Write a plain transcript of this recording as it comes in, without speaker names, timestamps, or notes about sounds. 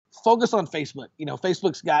focus on Facebook.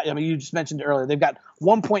 Facebook's got, you just mentioned it earlier, they've got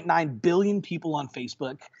 1.9 billion people on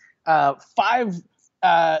Facebook. 5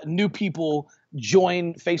 new people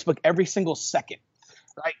join Facebook every single second.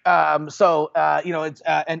 Right. It's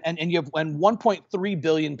and you have 1.3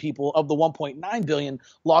 billion people of the 1.9 billion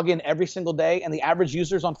log in every single day, and the average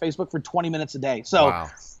users on Facebook for 20 minutes a day. So, wow.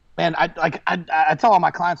 Man, I tell all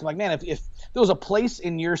my clients, I'm like, man, if there was a place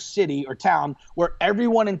in your city or town where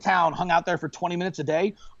everyone in town hung out there for 20 minutes a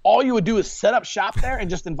day, all you would do is set up shop there and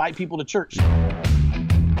just invite people to church.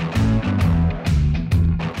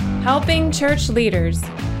 Helping church leaders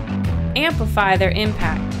amplify their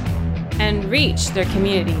impact and reach their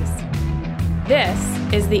communities.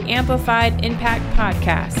 This is the Amplified Impact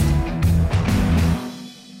Podcast.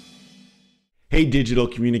 Hey, digital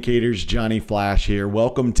communicators, Johnny Flash here.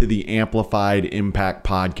 Welcome to the Amplified Impact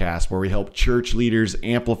Podcast, where we help church leaders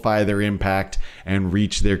amplify their impact and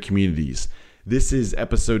reach their communities. This is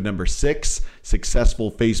episode number 6,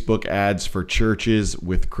 Successful Facebook Ads for Churches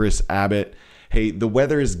with Chris Abbott. Hey, the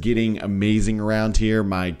weather is getting amazing around here.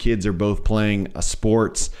 My kids are both playing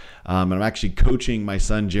sports. And I'm actually coaching my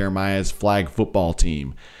son Jeremiah's flag football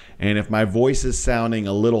team. And if my voice is sounding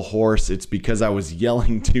a little hoarse, it's because I was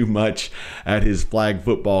yelling too much at his flag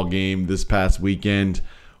football game this past weekend.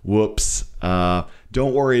 Whoops.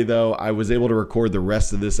 Don't worry though, I was able to record the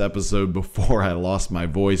rest of this episode before I lost my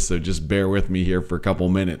voice, so just bear with me here for a couple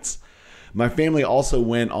minutes. My family also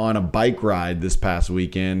went on a bike ride this past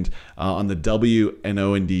weekend on the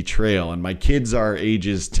W&O&D Trail, and my kids are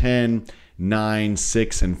ages 10, 9,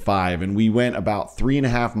 6, and 5, and we went about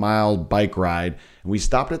 3.5 mile bike ride, and we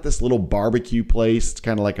stopped at this little barbecue place. It's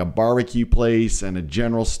kind of like a barbecue place and a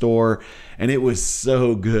general store, and it was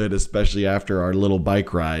so good, especially after our little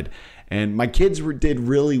bike ride. And my kids did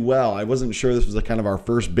really well. I wasn't sure this was kind of our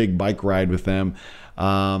first big bike ride with them.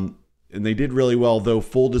 And they did really well, though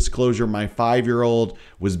full disclosure, my 5-year-old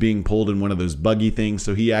was being pulled in one of those buggy things,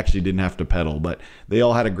 so he actually didn't have to pedal. But they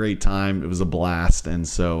all had a great time. It was a blast, and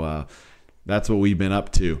so that's what we've been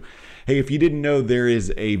up to. Hey, if you didn't know, there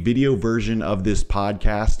is a video version of this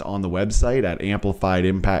podcast on the website at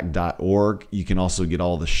amplifiedimpact.org. You can also get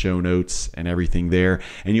all the show notes and everything there.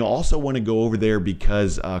 And you'll also want to go over there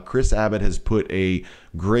because Chris Abbott has put a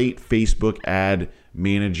great Facebook ad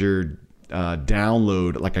manager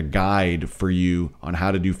download, like a guide for you on how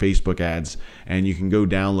to do Facebook ads, and you can go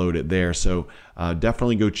download it there. So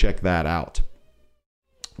definitely go check that out.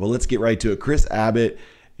 Well, let's get right to it. Chris Abbott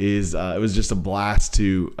it was just a blast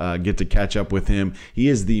to get to catch up with him. He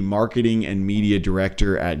is the marketing and media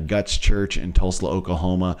director at Guts Church in Tulsa,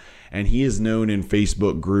 Oklahoma, and he is known in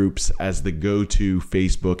Facebook groups as the go-to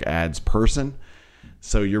Facebook ads person.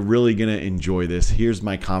 So you're really going to enjoy this. Here's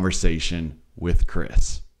my conversation with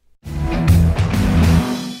Chris.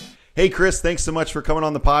 Hey, Chris, thanks so much for coming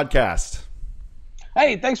on the podcast.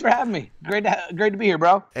 Hey, thanks for having me. Great to be here,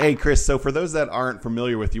 bro. Hey, Chris, so for those that aren't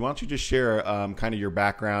familiar with you, why don't you just share kind of your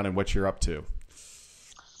background and what you're up to?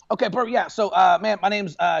 Okay, perfect. Yeah, so, my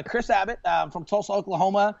name's Chris Abbott. I'm from Tulsa,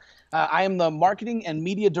 Oklahoma. I am the marketing and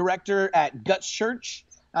media director at Guts Church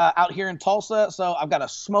out here in Tulsa. So I've got a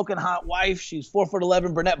smoking hot wife. She's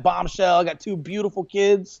 4'11", brunette bombshell. I got 2 beautiful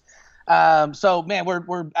kids. So man,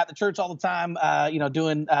 we're at the church all the time,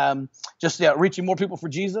 doing, reaching more people for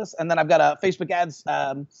Jesus. And then I've got a Facebook ads,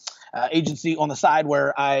 agency on the side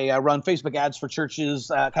where I run Facebook ads for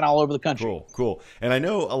churches, kind of all over the country. Cool. And I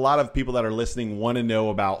know a lot of people that are listening want to know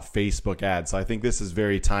about Facebook ads. So I think this is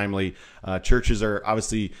very timely. Churches are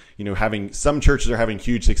obviously, some churches are having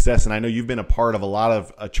huge success. And I know you've been a part of a lot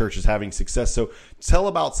of churches having success. So tell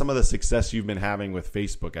about some of the success you've been having with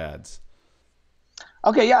Facebook ads.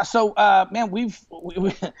 Okay, yeah. So, man,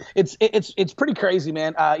 it's pretty crazy,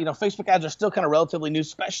 man. Facebook ads are still kind of relatively new,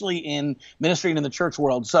 especially in ministry and in the church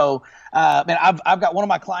world. So, man, I've got one of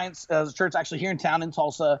my clients, a church actually here in town in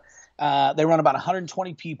Tulsa. They run about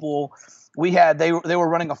 120 people. They were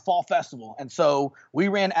running a fall festival, and so we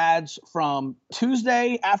ran ads from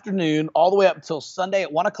Tuesday afternoon all the way up until Sunday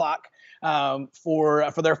at 1:00.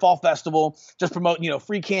 For their fall festival, just promoting,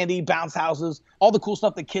 free candy, bounce houses, all the cool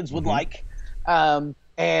stuff that kids would like. And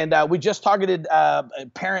we just targeted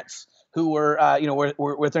parents who were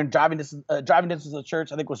within driving distance of the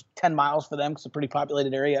church. I think it was 10 miles for them because it's a pretty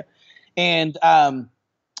populated area. And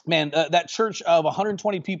that church of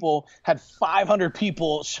 120 people had 500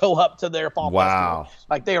 people show up to their fall festival.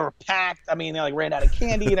 Like they were packed. I mean, they ran out of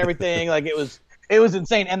candy and everything. Like it was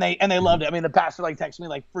insane. And they loved it. I mean, the pastor texted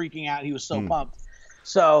me freaking out. He was so pumped.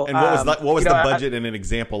 So and what was the budget in an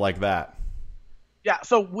example like that? Yeah,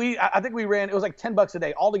 so I think we ran, it was like $10 a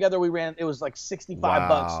day. Altogether it was like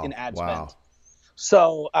 $65 in ad spend.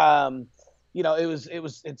 So man,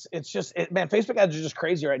 Facebook ads are just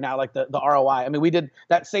crazy right now. Like the ROI. I mean, we did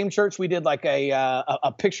that same church. We did like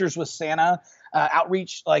a pictures with Santa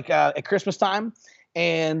outreach like at Christmas time.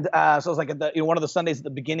 And so it was like at one of the Sundays at the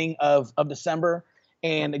beginning of December.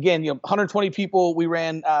 And again, 120 people, we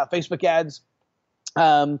ran Facebook ads.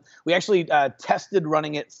 We actually tested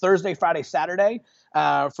running it Thursday, Friday, Saturday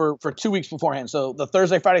for 2 weeks beforehand. So the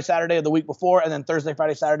Thursday, Friday, Saturday of the week before, and then Thursday,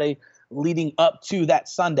 Friday, Saturday leading up to that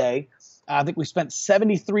Sunday. I think we spent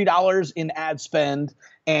 $73 in ad spend,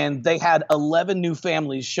 and they had 11 new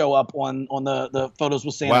families show up on the photos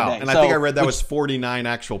with Santa Day. And I think I read that was 49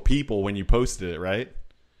 actual people when you posted it, right?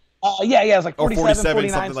 Yeah, it was like 47, 47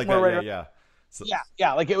 49, something like that. Yeah. So,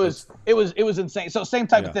 yeah, like it was insane. So same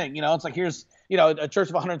type of thing, it's like here's a church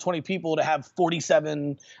of 120 people to have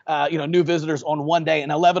 47 new visitors on one day,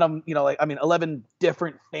 and 11 of them, 11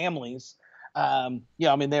 different families. They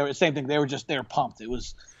were the same thing. They were pumped. It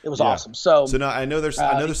was awesome. So now I know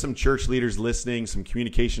there's some church leaders listening, some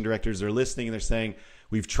communication directors are listening, and they're saying,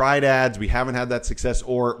 we've tried ads, we haven't had that success,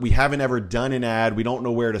 or we haven't ever done an ad, we don't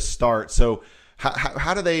know where to start. So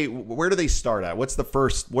where do they start at? What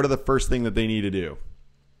are the first thing that they need to do?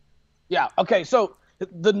 Yeah. Okay. So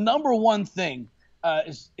the number one thing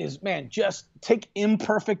is man, just take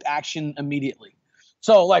imperfect action immediately.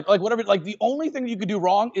 So like whatever, like the only thing you could do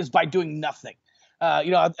wrong is by doing nothing.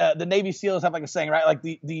 The Navy SEALs have like a saying, right? Like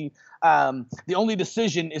the only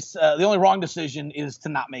decision is the only wrong decision is to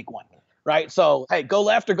not make one. Right. So, hey, go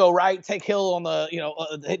left or go right, take hill on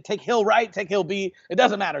the, take hill right, take hill B. It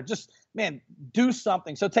doesn't matter. Just, man, do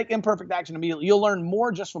something. So take imperfect action immediately. You'll learn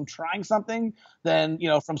more just from trying something than,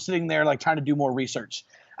 from sitting there, like trying to do more research.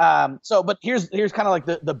 But here's kind of like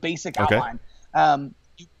the basic outline.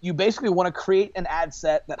 You basically want to create an ad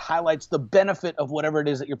set that highlights the benefit of whatever it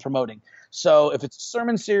is that you're promoting. So if it's a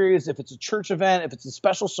sermon series, if it's a church event, if it's a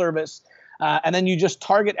special service, and then you just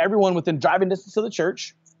target everyone within driving distance of the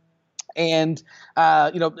church. And,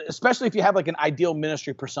 especially if you have like an ideal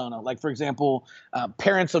ministry persona, like for example,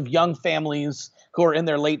 parents of young families who are in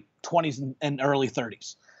their late 20s and early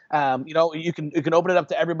 30s. You can open it up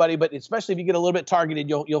to everybody, but especially if you get a little bit targeted,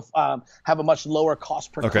 you'll have a much lower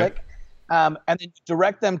cost per click. And then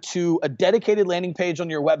direct them to a dedicated landing page on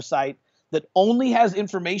your website that only has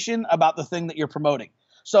information about the thing that you're promoting.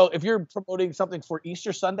 So if you're promoting something for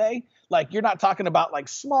Easter Sunday, like you're not talking about like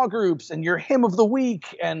small groups and your hymn of the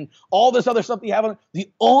week and all this other stuff that you have. The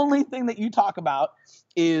only thing that you talk about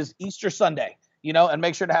is Easter Sunday, and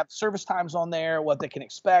make sure to have service times on there, what they can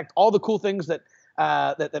expect, all the cool things that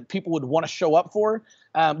people would want to show up for.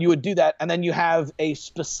 You would do that. And then you have a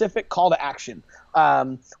specific call to action,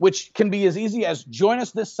 which can be as easy as join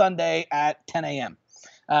us this Sunday at 10 a.m.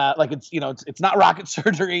 It's not rocket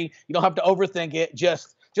surgery. You don't have to overthink it.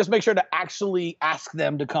 Just make sure to actually ask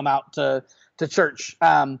them to come out to church.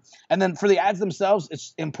 And then for the ads themselves,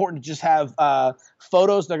 it's important to just have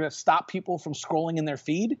photos that are going to stop people from scrolling in their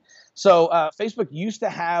feed. So Facebook used to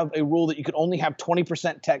have a rule that you could only have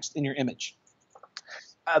 20% text in your image.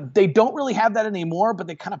 They don't really have that anymore, but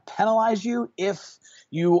they kind of penalize you if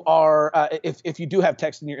you are if you do have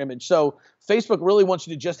text in your image. So Facebook really wants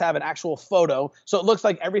you to just have an actual photo, so it looks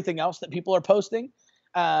like everything else that people are posting,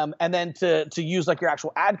 and then to use like your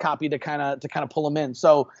actual ad copy to kind of pull them in.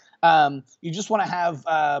 So you just want to have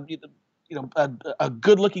a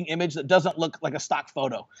good looking image that doesn't look like a stock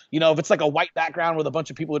photo. If it's like a white background with a bunch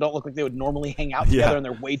of people who don't look like they would normally hang out together and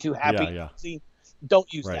they're way too happy. See,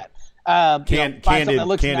 don't use that.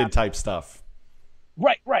 Candid type stuff.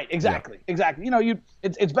 Right. Exactly.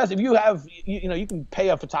 It's best if you have, you can pay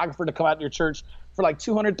a photographer to come out to your church for like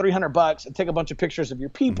 $200, $300 and take a bunch of pictures of your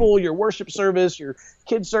people, your worship service, your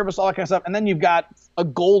kids service, all that kind of stuff. And then you've got a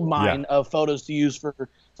gold mine of photos to use for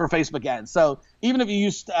Facebook ads. So even if you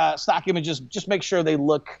use stock images, just make sure they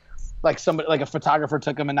look like somebody, like a photographer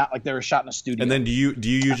took them and not like they were shot in a studio. And then do you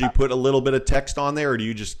usually put a little bit of text on there, or do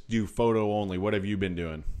you just do photo only? What have you been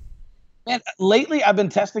doing? And lately I've been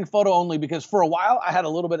testing photo only because for a while I had a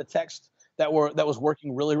little bit of text that was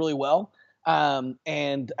working really, really well.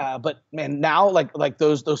 But man, now like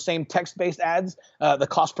those same text-based ads, the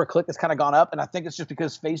cost per click has kind of gone up. And I think it's just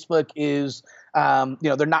because Facebook is,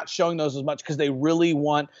 they're not showing those as much because they don't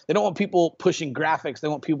want people pushing graphics. They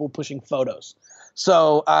want people pushing photos.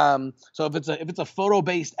 So if it's a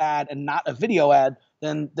photo-based ad and not a video ad,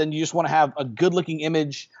 then you just want to have a good-looking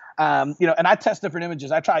image. And I test different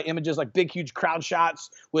images. I try images like big, huge crowd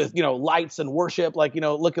shots with, lights and worship, like,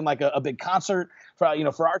 looking like a big concert for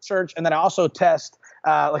our church. And then I also test,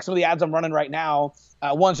 like some of the ads I'm running right now.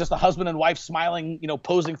 One's just a husband and wife smiling,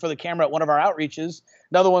 posing for the camera at one of our outreaches.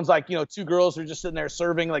 Another one's like, two girls who are just sitting there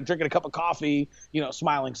serving, like drinking a cup of coffee,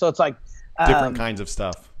 smiling. So it's like, Different kinds of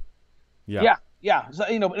stuff. Yeah. Yeah. Yeah. So,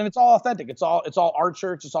 and it's all authentic. It's all our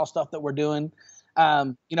church. It's all stuff that we're doing.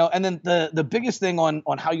 And then the biggest thing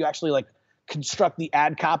on how you actually like construct the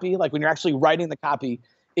ad copy, like when you're actually writing the copy,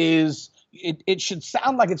 is it should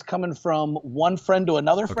sound like it's coming from one friend to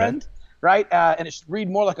another friend, right? And it should read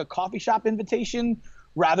more like a coffee shop invitation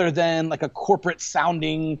rather than like a corporate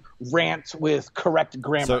sounding rant with correct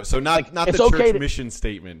grammar. So not the church mission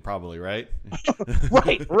statement, probably, right?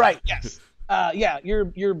 Right. Yes.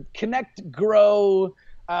 Your connect, grow,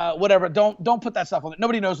 whatever. Don't put that stuff on it.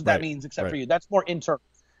 Nobody knows what that means except for you. That's more internal.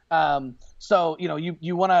 So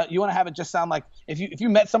you want to have it just sound like if you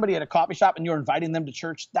met somebody at a coffee shop and you're inviting them to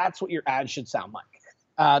church, that's what your ad should sound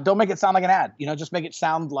like. Don't make it sound like an ad. Just make it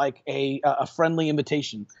sound like a friendly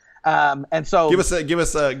invitation. And so give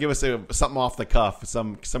us something off the cuff,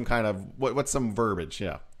 some kind of what's some verbiage,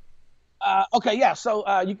 yeah. Okay, yeah. So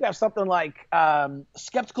you can have something like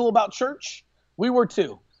skeptical about church. We were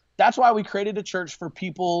too. That's why we created a church for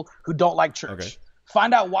people who don't like church. Okay.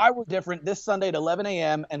 Find out why we're different this Sunday at 11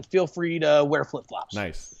 a.m. and feel free to wear flip-flops.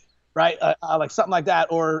 Nice. Right? Like something like that.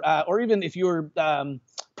 Or even if you're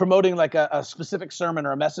promoting like a specific sermon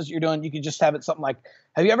or a message you're doing, you could just have it something like,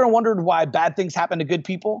 have you ever wondered why bad things happen to good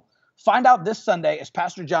people? Find out this Sunday as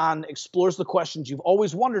Pastor John explores the questions you've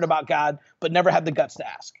always wondered about God but never had the guts to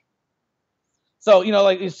ask. So,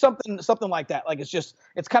 like it's something like that. Like it's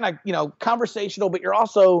kind of, conversational, but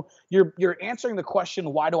you're answering the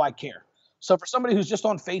question, why do I care? So for somebody who's just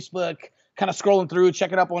on Facebook, kind of scrolling through,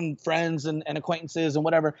 checking up on friends and acquaintances and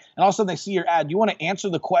whatever, and all of a sudden they see your ad, you want to answer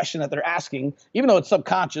the question that they're asking, even though it's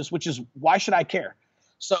subconscious, which is, why should I care?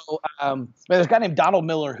 So there's a guy named Donald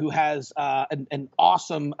Miller who has an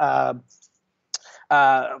awesome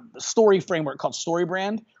story framework called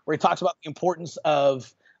StoryBrand, where he talks about the importance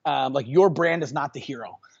of like your brand is not the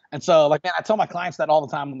hero. And so, like, man, I tell my clients that all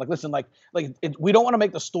the time. I'm like, listen, we don't want to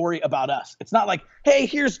make the story about us. It's not like, hey,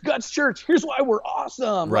 here's Guts Church. Here's why we're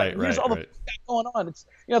awesome. Here's all the going on. It's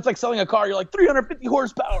it's like selling a car. You're like 350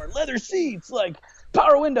 horsepower, leather seats, like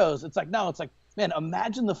power windows. It's like, no, it's like, man,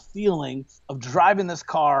 imagine the feeling of driving this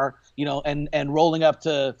car, and rolling up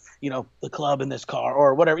to, the club in this car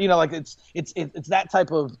or whatever, like it's that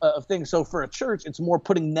type of thing. So for a church, it's more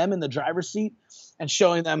putting them in the driver's seat and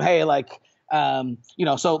showing them, hey, like,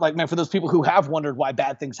 so like, man, for those people who have wondered why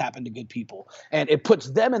bad things happen to good people, and it puts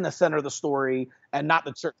them in the center of the story and not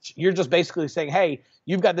the church. You're just basically saying, hey,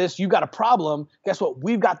 you've got this, you've got a problem. Guess what?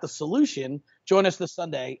 We've got the solution. Join us this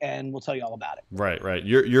Sunday and we'll tell you all about it. Right.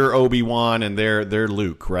 You're Obi-Wan and they're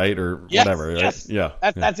Luke, right? Or whatever, right? Yes. Yeah.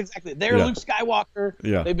 That's exactly it. They're Luke Skywalker.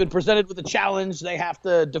 Yeah. They've been presented with a challenge. They have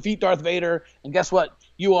to defeat Darth Vader. And guess what?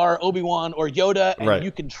 You are Obi-Wan or Yoda, and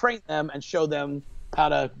you can train them and show them how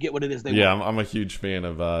to get what it is they want. Yeah, I'm a huge fan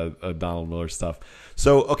of Donald Miller stuff.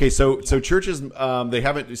 So, okay, so churches, they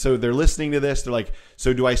haven't, so they're listening to this. They're like,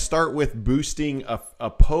 so do I start with boosting a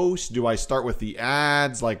post? Do I start with the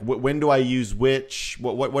ads? Like, when do I use which?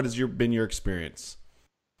 What has been your experience?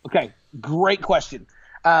 Okay, great question.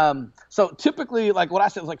 So typically, like what I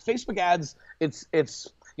said was like Facebook ads, it's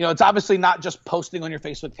obviously not just posting on your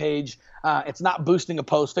Facebook page. It's not boosting a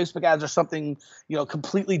post. Facebook ads are something,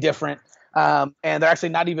 completely different. And they're actually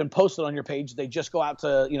not even posted on your page. They just go out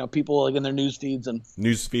to, people like in their news feeds and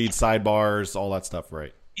sidebars, all that stuff.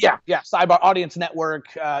 Right. Yeah. Sidebar, audience network,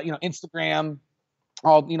 Instagram,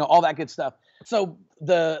 all that good stuff. So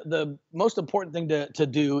the most important thing to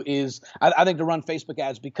do is I think to run Facebook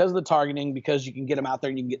ads because of the targeting, because you can get them out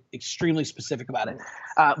there and you can get extremely specific about it.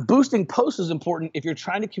 Boosting posts is important if you're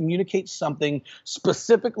trying to communicate something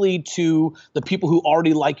specifically to the people who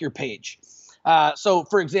already like your page. So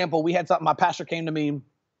for example, we had something, my pastor came to me,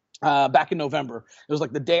 back in November. It was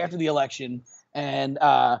like the day after the election. And,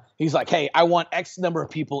 he's like, hey, I want X number of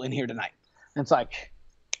people in here tonight. And it's like,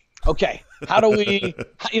 okay, how do we,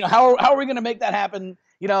 how are we going to make that happen?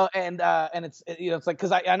 And it's like,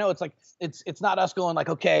 cause I know it's like, it's not us going like,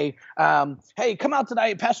 okay, hey, come out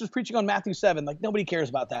tonight. Pastor's preaching on Matthew 7. Like nobody cares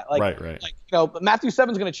about that. Like, right. Like, Matthew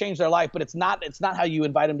 7 is going to change their life, but it's not how you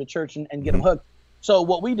invite them to church and get them hooked. So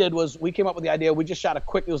what we did was we came up with the idea. We just shot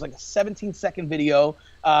it was like a 17-second video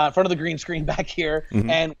in front of the green screen back here. Mm-hmm.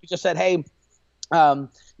 And we just said, hey,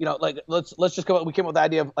 like let's just come up. We came up with the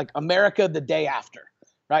idea of like America the day after,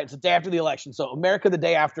 right? It's the day after the election. So America the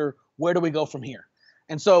day after, where do we go from here?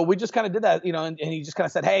 And so we just kind of did that, and he just kind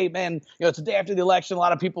of said, hey, man, it's the day after the election. A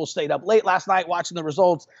lot of people stayed up late last night watching the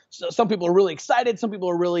results. So some people are really excited. Some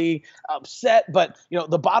people are really upset. But,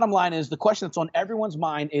 the bottom line is the question that's on everyone's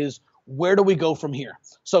mind is, where do we go from here?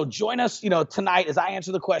 So join us, tonight as I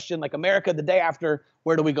answer the question, like America the day after,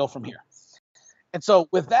 where do we go from here? And so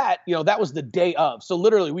with that, that was the day of. So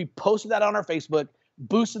literally we posted that on our Facebook,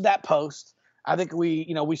 boosted that post. I think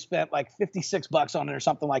we spent like $56 on it or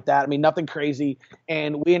something like that. I mean, nothing crazy.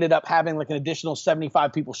 And we ended up having like an additional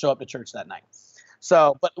 75 people show up to church that night.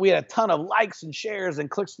 So, but we had a ton of likes and shares and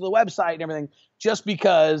clicks to the website and everything just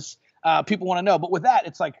because people want to know. But with that,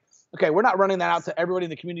 it's like, okay, we're not running that out to everybody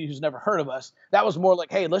in the community who's never heard of us. That was more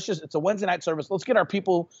like, hey, it's a Wednesday night service. Let's get our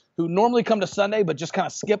people who normally come to Sunday but just kind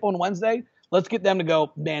of skip on Wednesday. Let's get them to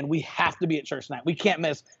go, man, we have to be at church tonight. We can't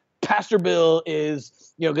miss. Pastor Bill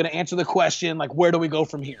is, going to answer the question, like, where do we go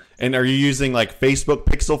from here? And are you using like Facebook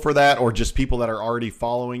Pixel for that, or just people that are already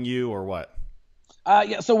following you, or what?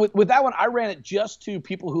 Yeah. So with that one, I ran it just to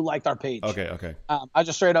people who liked our page. Okay. I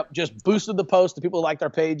just straight up just boosted the post to people who liked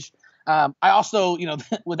our page. I also,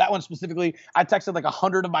 with that one specifically, I texted like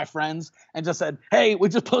 100 of my friends and just said, hey, we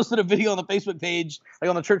just posted a video on the Facebook page, like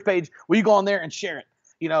on the church page. Will you go on there and share it?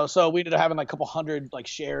 So we ended up having like a couple hundred like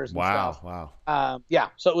shares and stuff. Wow. Yeah.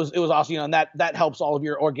 So it was awesome. And that helps all of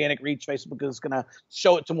your organic reach. Facebook is going to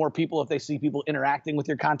show it to more people if they see people interacting with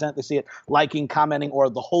your content. They see it liking, commenting, or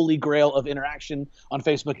the holy grail of interaction on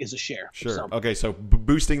Facebook is a share. Sure. So, okay. So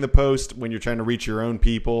boosting the post when you're trying to reach your own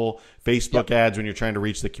people, Facebook ads when you're trying to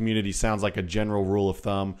reach the community sounds like a general rule of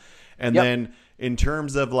thumb. And then in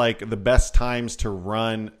terms of like the best times to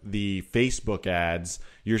run the Facebook ads,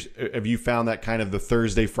 have you found that kind of the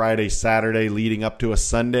Thursday, Friday, Saturday leading up to a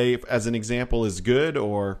Sunday as an example is good,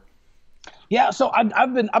 or? Yeah, so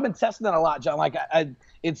I've been testing that a lot, John. Like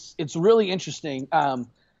it's really interesting.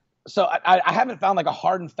 So I haven't found like a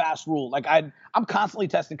hard and fast rule. Like I'm constantly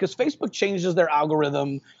testing because Facebook changes their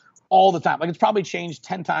algorithm all the time. Like it's probably changed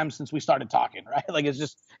 10 times since we started talking, right? Like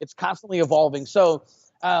it's constantly evolving. So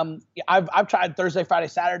I've tried Thursday, Friday,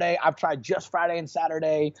 Saturday. I've tried just Friday and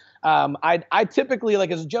Saturday. I typically,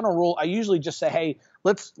 like as a general rule, I usually just say, hey,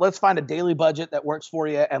 let's find a daily budget that works for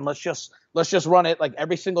you, and let's just run it like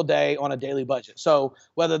every single day on a daily budget. So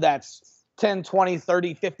whether that's 10, 20,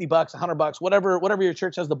 30, $50, $100, whatever your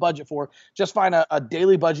church has the budget for, just find a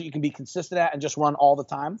daily budget you can be consistent at and just run all the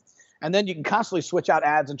time. And then you can constantly switch out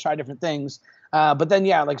ads and try different things. But then,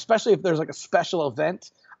 like especially if there's like a special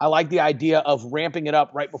event, I like the idea of ramping it up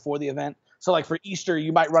right before the event. So like for Easter,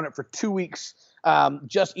 you might run it for 2 weeks,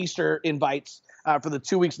 just Easter invites for the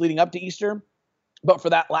 2 weeks leading up to Easter. But for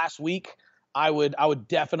that last week, I would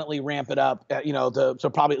definitely ramp it up, to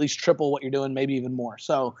probably at least triple what you're doing, maybe even more.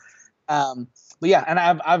 So, but yeah, and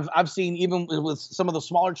I've seen even with some of the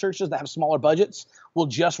smaller churches that have smaller budgets, we'll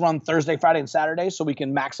just run Thursday, Friday, and Saturday so we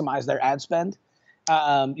can maximize their ad spend.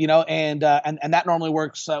 And that normally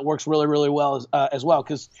works really, really well as well.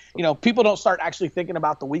 Cause people don't start actually thinking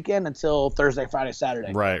about the weekend until Thursday, Friday,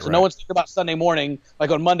 Saturday. Right. So no one's thinking about Sunday morning,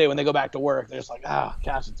 like on Monday when they go back to work, they're just like,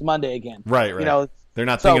 gosh, it's Monday again. Right. They're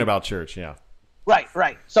not thinking about church. Yeah.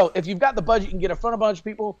 Right. So if you've got the budget, you can get in front of a bunch of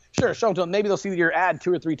people. Sure, show them to them. Maybe they'll see your ad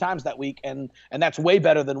 2 or 3 times that week, and that's way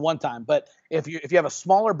better than one time. But if you have a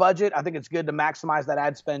smaller budget, I think it's good to maximize that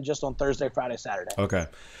ad spend just on Thursday, Friday, Saturday. Okay.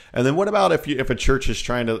 And then what about if a church is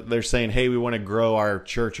they're saying, hey, we want to grow our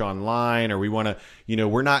church online, or we want to,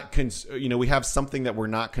 we're not, we have something that we're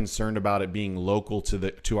not concerned about it being local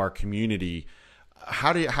to our community.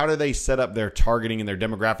 How do they set up their targeting and their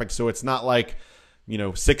demographics so it's not like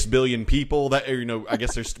 6 billion people that, I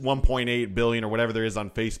guess there's 1.8 billion or whatever there is on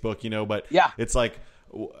Facebook, but yeah, it's like,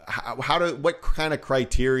 what kind of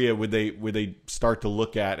criteria would they start to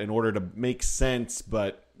look at in order to make sense?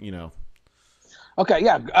 But, Okay.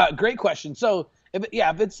 Yeah. Great question. So if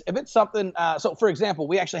it's something, so for example,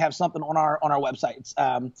 we actually have something on our website.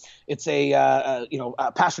 It's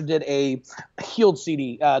a pastor did a healed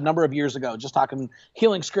CD a number of years ago, just talking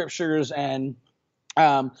healing scriptures and,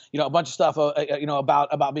 a bunch of stuff,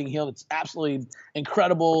 about being healed. It's absolutely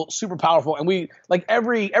incredible, super powerful. And we like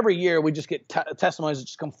every year we just get testimonies that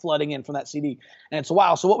just come flooding in from that CD, and it's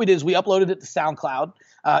wild. So what we did is we uploaded it to SoundCloud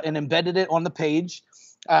and embedded it on the page.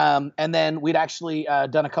 And then we'd actually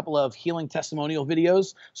done a couple of healing testimonial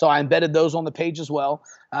videos. So I embedded those on the page as well.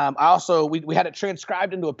 I also, we had it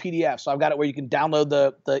transcribed into a PDF. So I've got it where you can download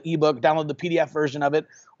the ebook, download the PDF version of it,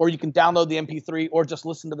 or you can download the MP3 or just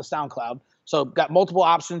listen to the SoundCloud. So got multiple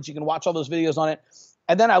options. You can watch all those videos on it.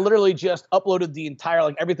 And then I literally just uploaded the entire,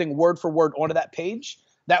 like everything word for word onto that page.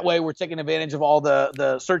 That way we're taking advantage of all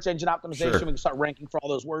the search engine optimization. Sure. We can start ranking for all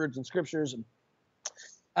those words and scriptures.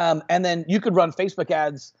 And then you could run Facebook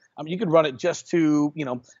ads You could run it just to,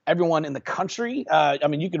 everyone in the country.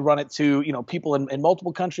 You could run it to, people in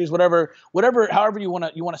multiple countries, whatever, however you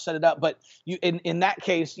want to set it up. But in that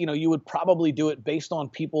case, you would probably do it based on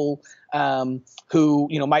people who,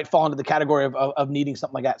 might fall into the category of needing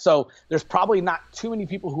something like that. So there's probably not too many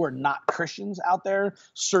people who are not Christians out there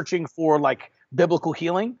searching for like biblical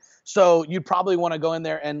healing. So you'd probably want to go in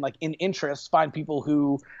there and like in interest find people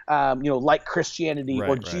who, like Christianity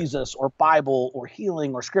or Jesus or Bible or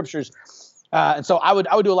healing or scriptures. And so I would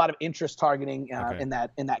do a lot of interest targeting in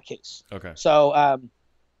that case. Okay. So,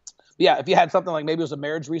 yeah, if you had something like maybe it was a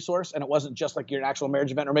marriage resource and it wasn't just like your actual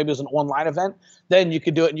marriage event, or maybe it was an online event, then you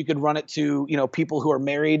could do it and you could run it to, people who are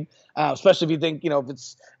married, especially if you think, if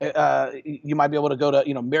it's, you might be able to go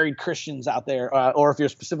to, married Christians out there, or if you're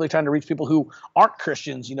specifically trying to reach people who aren't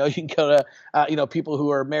Christians, you can go to, people who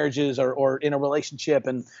are marriages or in a relationship.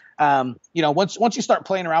 And, once you start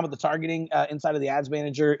playing around with the targeting inside of the ads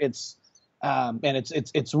manager, and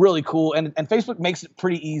it's really cool, and Facebook makes it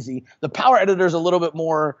pretty easy. The Power Editor is a little bit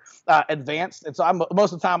more advanced, and so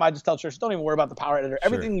most of the time I just tell churches, don't even worry about the Power Editor.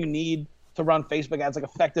 Everything you need to run Facebook ads, like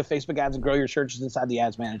effective Facebook ads, and grow your church is inside the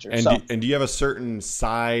Ads Manager. And do you have a certain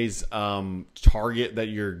size target that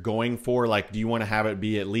you're going for? Like, do you want to have it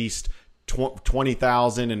be at least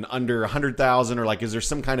 20,000 and under 100,000, or like, is there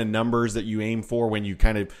some kind of numbers that you aim for when you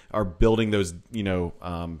kind of are building those,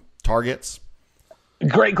 targets?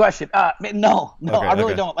 Great question. No, I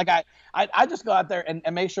really don't. Like I just go out there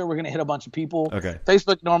and make sure we're going to hit a bunch of people. Okay.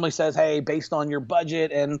 Facebook normally says, hey, based on your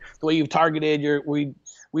budget and the way you've targeted, we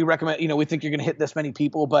recommend, we think you're going to hit this many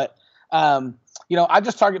people. But, I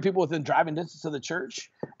just target people within driving distance of the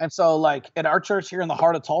church. And so like at our church here in the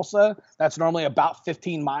heart of Tulsa, that's normally about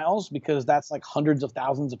 15 miles because that's like hundreds of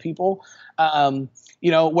thousands of people.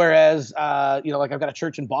 Whereas, like I've got a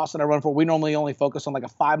church in Boston I run for, we normally only focus on like a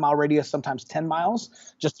 5-mile radius, sometimes 10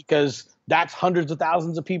 miles, just because that's hundreds of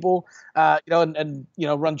thousands of people, and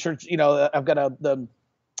run church, I've got the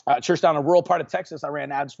church down in a rural part of Texas I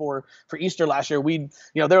ran ads for Easter last year.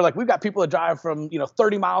 They're like, we've got people that drive from,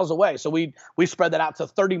 30 miles away. So we spread that out to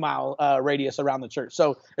 30-mile radius around the church.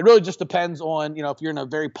 So it really just depends on, if you're in a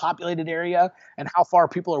very populated area and how far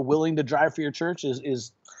people are willing to drive for your church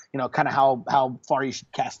is kind of how far you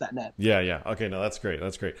should cast that net. Yeah. Okay. No, that's great.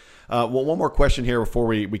 Well, one more question here before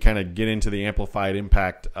we kind of get into the Amplified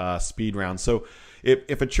Impact speed round. So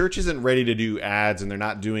if a church isn't ready to do ads and they're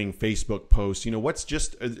not doing Facebook posts,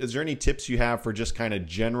 is there any tips you have for just kind of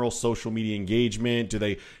general social media engagement? Do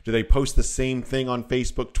they post the same thing on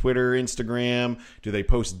Facebook, Twitter, Instagram? Do they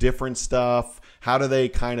post different stuff? How do they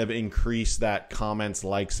kind of increase that comments,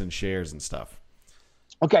 likes, and shares and stuff?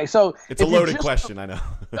 Okay, so it's a loaded question, I know.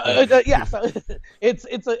 Yeah, so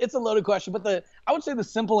it's a loaded question, but I would say the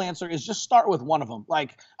simple answer is just start with one of them.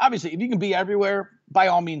 Like, obviously, if you can be everywhere, by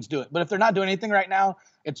all means do it. But if they're not doing anything right now,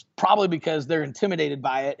 it's probably because they're intimidated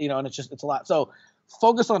by it, and it's a lot. So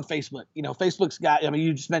focus on Facebook. Facebook's got,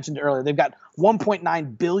 you just mentioned it earlier, they've got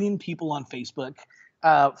 1.9 billion people on Facebook.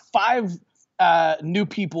 5 new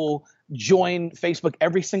people join Facebook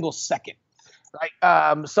every single second. Right.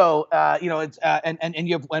 It's and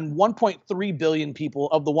you have 1.3 billion people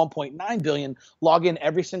of the 1.9 billion log in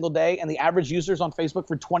every single day, and the average user is on Facebook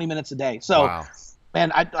for 20 minutes a day. So, wow.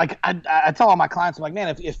 Man, I tell all my clients, I'm like,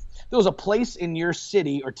 man, if there was a place in your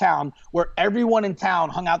city or town where everyone in town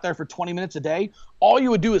hung out there for 20 minutes a day, all you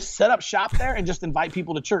would do is set up shop there and just invite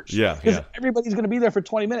people to church. Yeah. Because everybody's going to be there for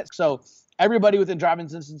 20 minutes. So everybody within driving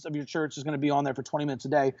distance of your church is going to be on there for 20 minutes a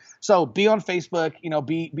day. So be on Facebook,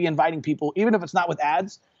 be inviting people, even if it's not with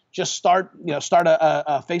ads. Just start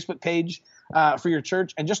a Facebook page for your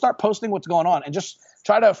church and just start posting what's going on, and just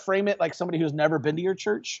try to frame it like somebody who's never been to your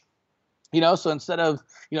church. So instead of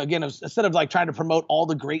like trying to promote all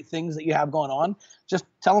the great things that you have going on, just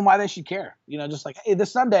tell them why they should care. Just like, hey,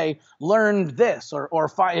 this Sunday, learn this, or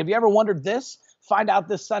have you ever wondered this? Find out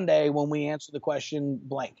this Sunday when we answer the question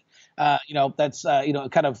blank. That's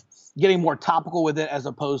kind of getting more topical with it, as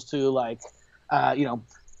opposed to like,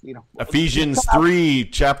 Ephesians 3,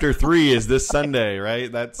 chapter 3 is this Sunday, right?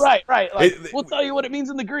 That's right. Like, we'll tell you what it means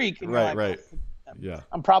in the Greek. And right. Yeah.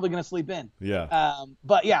 I'm probably going to sleep in. Yeah.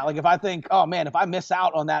 But yeah, like if I think, oh man, if I miss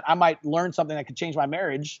out on that, I might learn something that could change my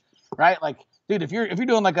marriage. Right. Like, dude, if you're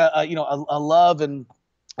doing like a love and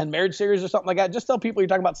marriage series or something like that, just tell people you're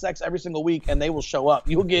talking about sex every single week and they will show up.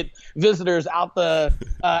 You'll get visitors out the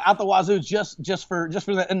wazoo just for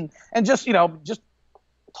that. And just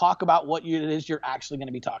talk about what it is you're actually going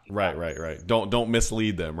to be talking about. Right. Don't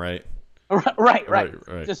mislead them. Right.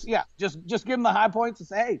 Right. Just give them the high points and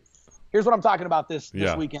say, hey, here's what I'm talking about this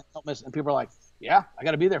Yeah. weekend. Don't miss it. And people are like, yeah, I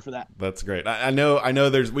got to be there for that. That's great. I know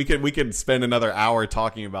we could spend another hour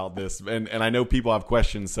talking about this, and I know people have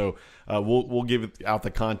questions, so we'll give out the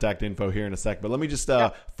contact info here in a sec. But let me just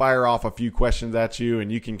fire off a few questions at you,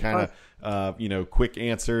 and you can kind of quick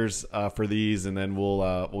answers for these, and then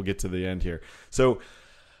we'll get to the end here. So,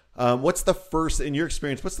 what's the first, in your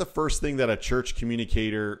experience, what's the first thing that a church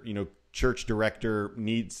communicator, church director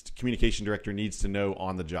communication director needs to know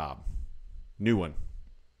on the job? New one.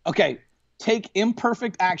 Okay. Take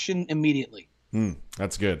imperfect action immediately.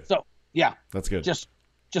 That's good. So yeah, that's good. Just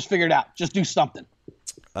figure it out. Just do something.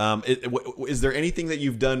 Is there anything that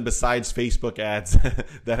you've done besides Facebook ads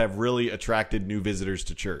that have really attracted new visitors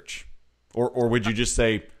to church? Or would you just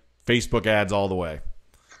say Facebook ads all the way?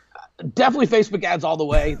 Definitely Facebook ads all the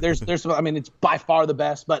way. There's it's by far the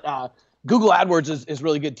best, but Google AdWords is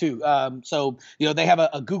really good too. So they have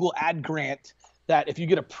a Google ad grant that if you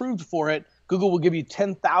get approved for it, Google will give you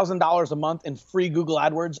 $10,000 a month in free Google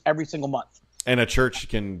AdWords every single month. And a church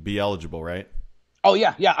can be eligible, right? Oh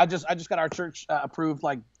yeah. I just got our church approved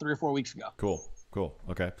like 3 or 4 weeks ago. Cool.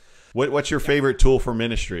 Okay. What's your favorite tool for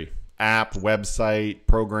ministry? App, website,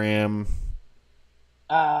 program?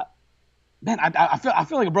 Man, I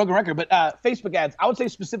feel like a broken record, but Facebook ads. I would say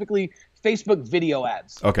specifically Facebook video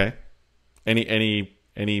ads. Okay. Any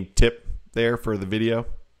tip there for the video?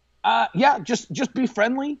 Yeah, just be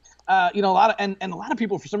friendly. A lot of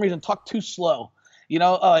people for some reason talk too slow.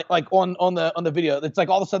 Like on the video, it's like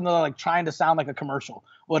all of a sudden they're like trying to sound like a commercial,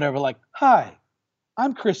 whatever. Like, hi,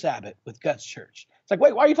 I'm Chris Abbott with Guts Church. It's like,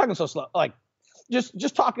 wait, why are you talking so slow? Like,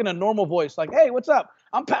 just talk in a normal voice. Like, hey, what's up?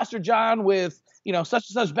 I'm Pastor John with such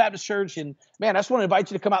and such Baptist Church, and man, I just want to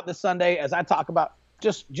invite you to come out this Sunday as I talk about.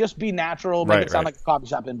 Just be natural. Make it sound like a coffee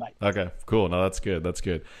shop invite. Okay, cool. No, that's good. That's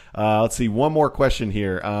good. Let's see. One more question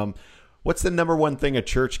here. What's the number one thing a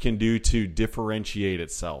church can do to differentiate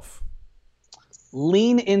itself?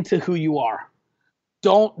 Lean into who you are.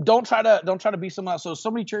 Don't try to be someone else. So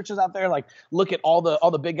many churches out there like look at all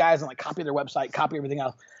the big guys and like copy their website, copy everything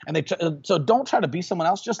else, and so don't try to be someone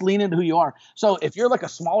else. Just lean into who you are. So if you're like a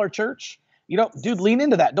smaller church, dude, lean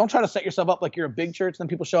into that. Don't try to set yourself up like you're a big church. Then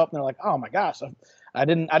people show up and they're like, oh my gosh, I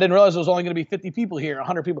didn't realize there was only going to be 50 people here,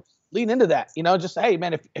 100 people. Lean into that. Just say, hey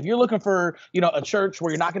man, if you're looking for, a church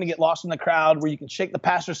where you're not going to get lost in the crowd, where you can shake the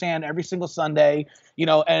pastor's hand every single Sunday,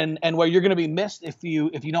 and where you're going to be missed if you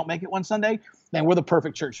don't make it one Sunday, man, we're the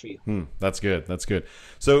perfect church for you. That's good. That's good.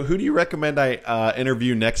 So who do you recommend I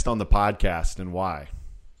interview next on the podcast and why?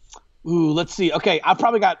 Ooh, let's see. Okay. I've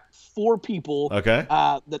probably got 4 people. Okay.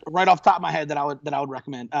 That right off the top of my head that I would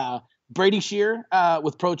recommend. Brady Shear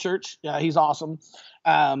with Pro Church. He's awesome.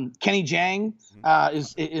 Kenny Jang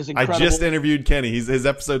is incredible. I just interviewed Kenny. His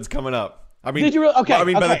episode's coming up. I mean, did you really? Okay. Well, I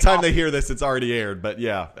mean, by the time they hear this, it's already aired. But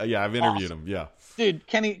yeah, I've interviewed him. Yeah. Dude,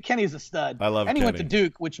 Kenny's a stud. I love Kenny. And he went to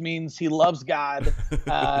Duke, which means he loves God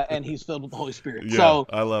and he's filled with the Holy Spirit. Yeah, so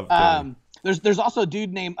I love Kenny. There's also a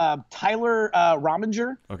dude named Tyler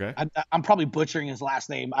Rominger. Okay. I'm probably butchering his last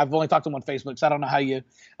name. I've only talked to him on Facebook, so I don't know how you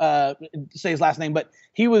say his last name. But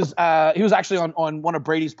he was actually on one of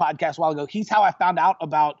Brady's podcasts a while ago. He's how I found out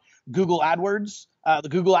about Google AdWords, the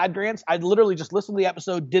Google ad grants. I literally just listened to the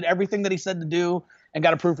episode, did everything that he said to do, and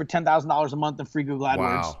got approved for $10,000 a month in free Google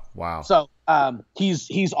AdWords. Wow. So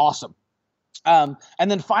he's awesome. And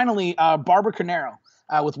then finally, Barbara Carnero.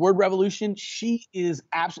 With Word Revolution, she is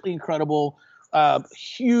absolutely incredible.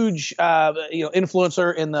 Huge,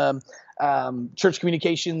 influencer in the church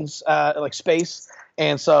communications space,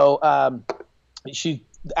 and so she's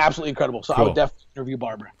absolutely incredible. So cool. I would definitely interview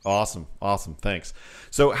Barbara. Awesome, thanks.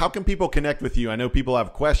 So how can people connect with you? I know people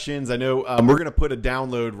have questions. I know we're going to put a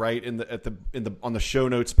download right on the show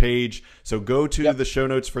notes page. So go to the show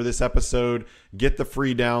notes for this episode. Get the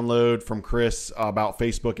free download from Chris about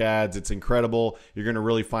Facebook ads. It's incredible. You're going to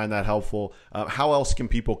really find that helpful. How else can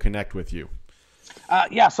people connect with you?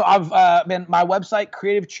 So I've been my website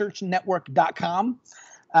creativechurchnetwork.com.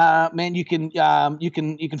 Man, you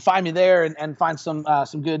can find me there and find some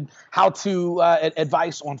good how-to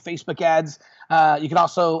advice on Facebook ads. You can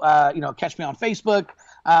also catch me on Facebook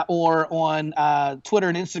or on Twitter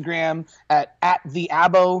and Instagram at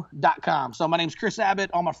theabbo.com. So my name's Chris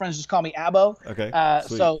Abbott. All my friends just call me Abbo. Okay.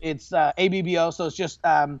 So it's ABBO. So it's just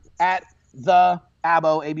at the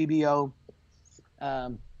Abbo, ABBO.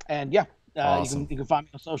 Awesome. You can find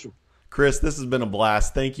me on social. Chris, this has been a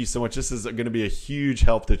blast. Thank you so much. This is going to be a huge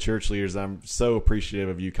help to church leaders. I'm so appreciative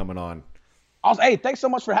of you coming on. Awesome. Hey, thanks so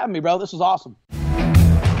much for having me, bro. This was awesome.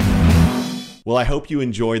 Well, I hope you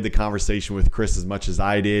enjoyed the conversation with Chris as much as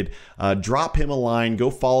I did. Drop him a line.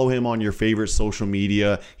 Go follow him on your favorite social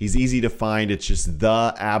media. He's easy to find. It's just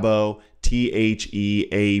The Abbo,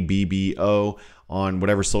 TheAbbo, on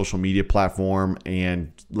whatever social media platform,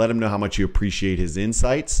 and let him know how much you appreciate his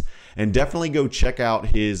insights. And definitely go check out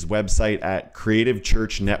his website at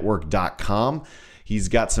creativechurchnetwork.com. He's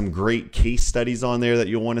got some great case studies on there that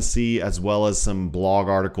you'll want to see, as well as some blog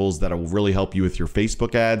articles that will really help you with your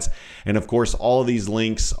Facebook ads. And of course, all of these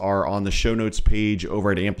links are on the show notes page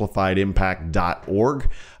over at amplifiedimpact.org.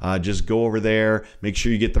 Just go over there. Make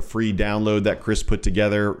sure you get the free download that Chris put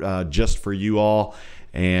together just for you all.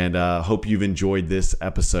 And hope you've enjoyed this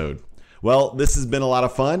episode. Well, this has been a lot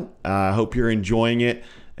of fun. I hope you're enjoying it.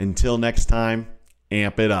 Until next time,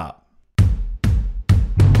 amp it up.